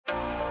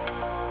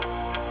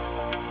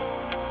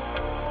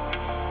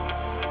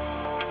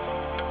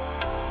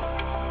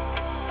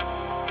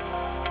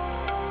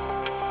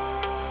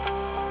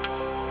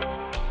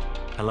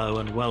Hello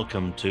and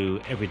welcome to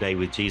Everyday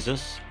with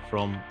Jesus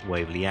from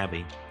Waverley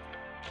Abbey.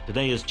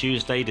 Today is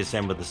Tuesday,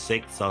 December the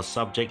 6th. Our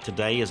subject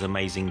today is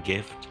Amazing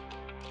Gift.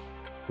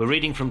 We're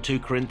reading from 2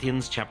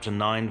 Corinthians chapter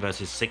 9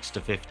 verses 6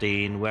 to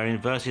 15, where in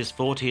verses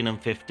 14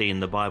 and 15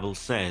 the Bible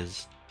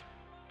says,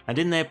 "And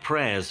in their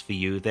prayers for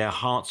you their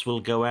hearts will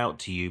go out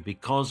to you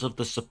because of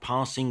the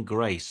surpassing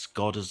grace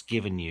God has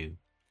given you.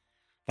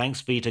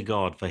 Thanks be to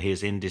God for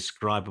his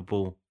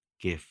indescribable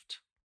gift."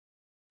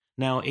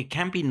 Now, it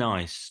can be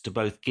nice to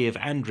both give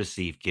and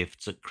receive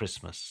gifts at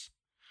Christmas.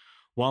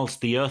 Whilst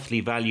the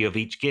earthly value of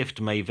each gift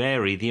may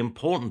vary, the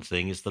important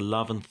thing is the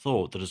love and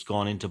thought that has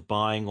gone into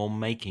buying or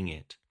making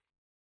it.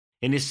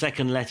 In his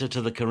second letter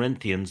to the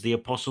Corinthians, the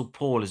Apostle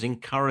Paul is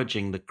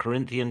encouraging the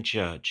Corinthian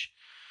church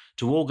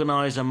to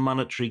organize a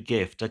monetary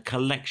gift, a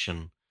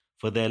collection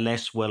for their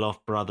less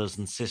well-off brothers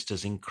and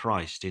sisters in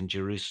Christ in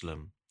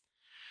Jerusalem.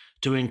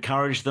 To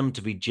encourage them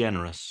to be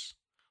generous,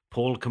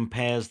 Paul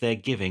compares their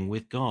giving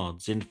with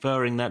God's,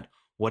 inferring that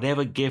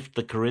whatever gift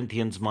the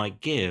Corinthians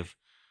might give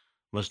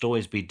must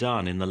always be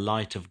done in the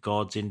light of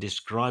God's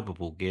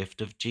indescribable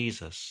gift of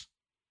Jesus.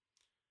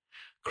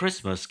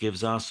 Christmas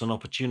gives us an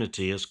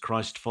opportunity as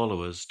Christ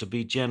followers to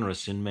be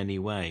generous in many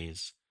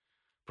ways,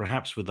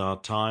 perhaps with our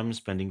time,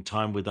 spending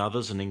time with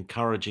others and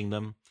encouraging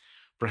them,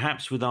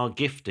 perhaps with our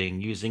gifting,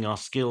 using our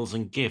skills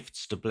and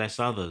gifts to bless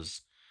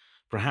others,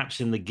 perhaps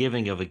in the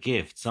giving of a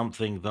gift,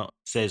 something that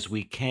says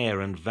we care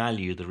and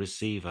value the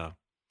receiver.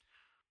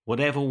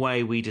 Whatever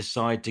way we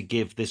decide to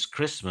give this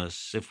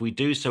Christmas, if we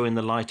do so in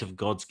the light of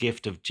God's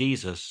gift of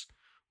Jesus,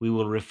 we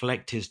will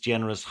reflect his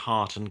generous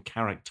heart and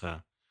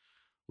character.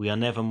 We are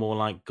never more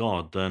like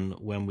God than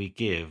when we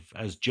give,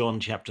 as John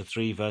chapter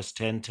 3 verse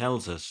 10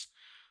 tells us,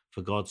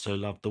 "For God so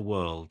loved the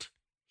world,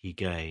 he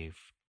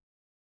gave."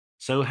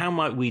 So how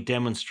might we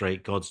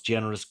demonstrate God's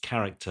generous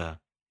character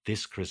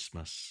this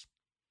Christmas?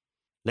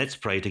 Let's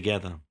pray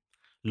together.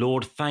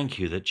 Lord, thank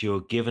you that you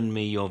have given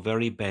me your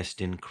very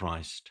best in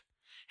Christ.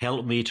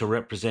 Help me to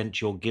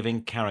represent your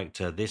giving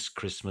character this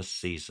Christmas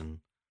season.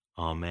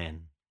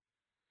 Amen.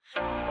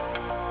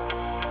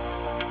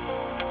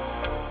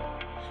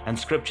 And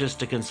scriptures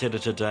to consider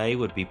today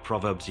would be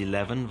Proverbs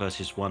 11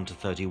 verses 1 to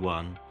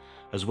 31,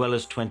 as well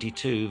as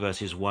 22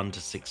 verses 1 to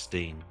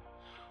 16,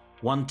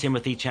 1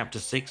 Timothy chapter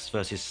 6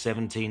 verses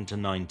 17 to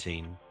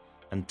 19,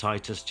 and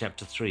Titus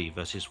chapter 3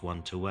 verses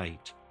 1 to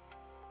 8.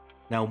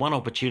 Now, one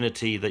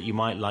opportunity that you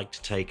might like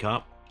to take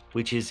up,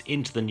 which is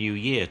into the new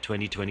year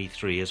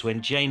 2023, is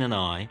when Jane and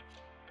I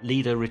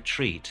lead a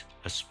retreat,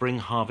 a spring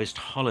harvest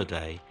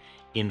holiday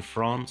in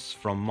France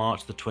from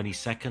March the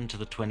 22nd to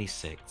the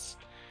 26th.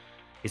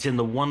 It's in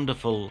the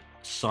wonderful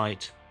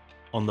site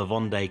on the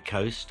Vendée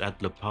coast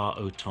at Le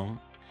Pas-Auton,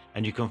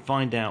 and you can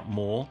find out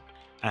more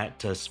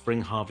at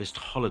Spring Harvest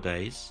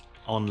Holidays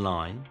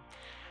online.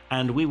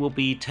 And we will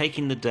be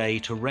taking the day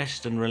to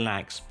rest and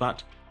relax,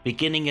 but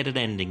beginning it and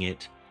ending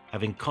it,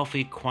 having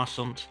coffee,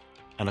 croissant,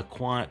 and a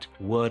quiet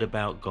word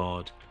about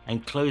God,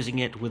 and closing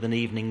it with an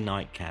evening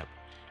nightcap,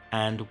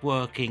 and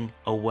working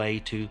a way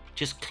to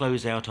just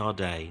close out our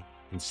day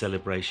in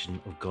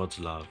celebration of God's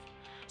love.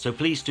 So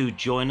please do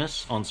join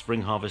us on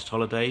Spring Harvest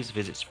Holidays.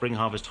 Visit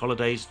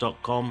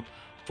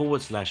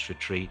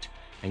springharvestholidays.com/retreat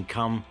and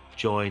come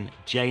join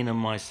Jane and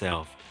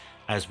myself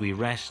as we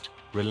rest,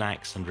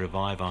 relax, and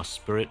revive our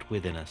spirit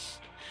within us.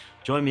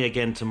 Join me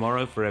again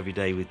tomorrow for Every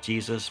Day with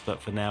Jesus,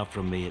 but for now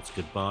from me it's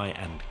goodbye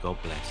and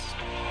God bless.